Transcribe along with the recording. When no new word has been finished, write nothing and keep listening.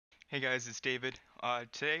Hey guys, it's David.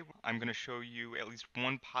 Today I'm going to show you at least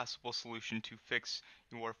one possible solution to fix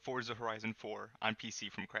your Forza Horizon 4 on PC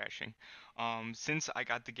from crashing. Since I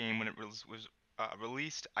got the game when it was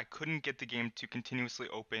released, I couldn't get the game to continuously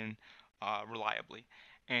open reliably.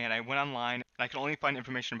 And I went online and I could only find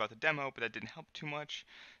information about the demo, but that didn't help too much.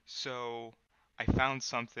 So I found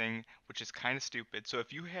something which is kind of stupid. So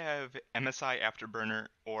if you have MSI Afterburner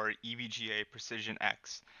or EVGA Precision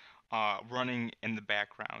X running in the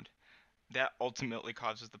background, that ultimately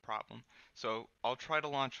causes the problem. So I'll try to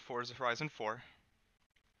launch Forza Horizon 4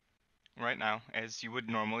 right now, as you would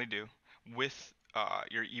normally do, with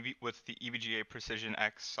with the EVGA Precision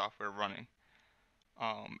X software running.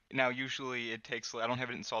 Now usually it takes, I don't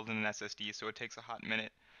have it installed in an SSD, so it takes a hot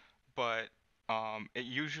minute, but it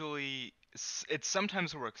usually it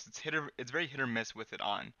sometimes works. It's very hit or miss with it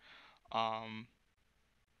on. Um,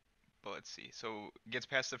 but let's see. So it gets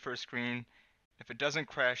past the first screen. If it doesn't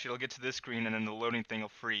crash, it'll get to this screen and then the loading thing will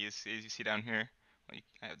freeze, as you see down here. Like,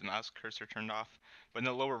 I have the mouse cursor turned off. But in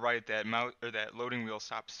the lower right, that mouse or that loading wheel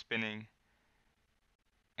stops spinning,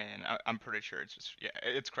 and I'm pretty sure it's just, yeah,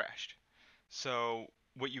 it's crashed. So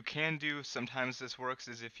what you can do, sometimes this works,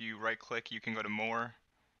 is if you right click, you can go to More,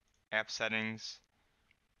 App Settings,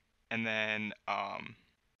 and then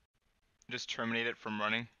just terminate it from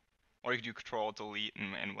running. Or you can do Control Delete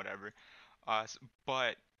and whatever.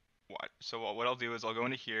 But what? So what I'll do is I'll go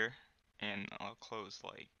into here and I'll close,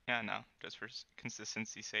 like, yeah, no, just for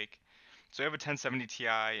consistency's sake. So I have a 1070 Ti,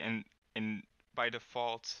 and by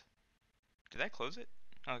default, did that close it?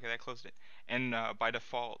 Okay, that closed it. And by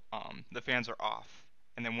default, the fans are off.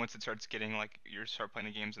 And then once it starts getting, like, you start playing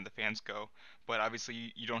the games and the fans go, but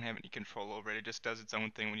obviously you don't have any control over it. It just does its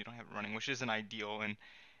own thing when you don't have it running, which isn't ideal.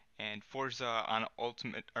 And Forza on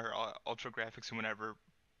ultimate or ultra graphics and whatever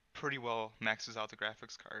pretty well maxes out the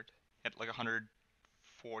graphics card at like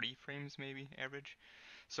 140 frames maybe average.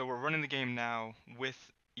 So we're running the game now with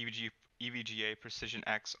EVGA Precision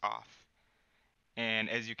X off, and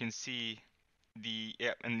as you can see, the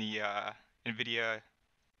yeah, and the NVIDIA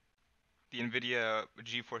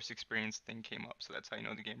GeForce Experience thing came up, so that's how you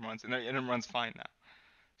know the game runs, and it runs fine now.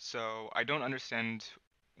 So I don't understand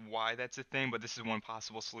why that's a thing, but this is one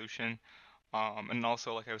possible solution. And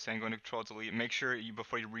also, like I was saying, going to Control Delete, make sure you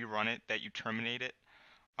before you rerun it that you terminate it,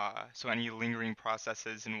 so any lingering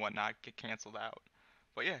processes and whatnot get canceled out.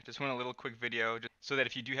 But yeah, just want a little quick video just so that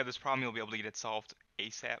if you do have this problem, you'll be able to get it solved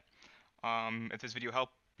ASAP. If this video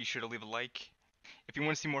helped, be sure to leave a like. If you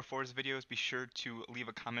want to see more Forza videos, be sure to leave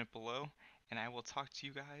a comment below, and I will talk to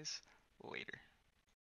you guys later.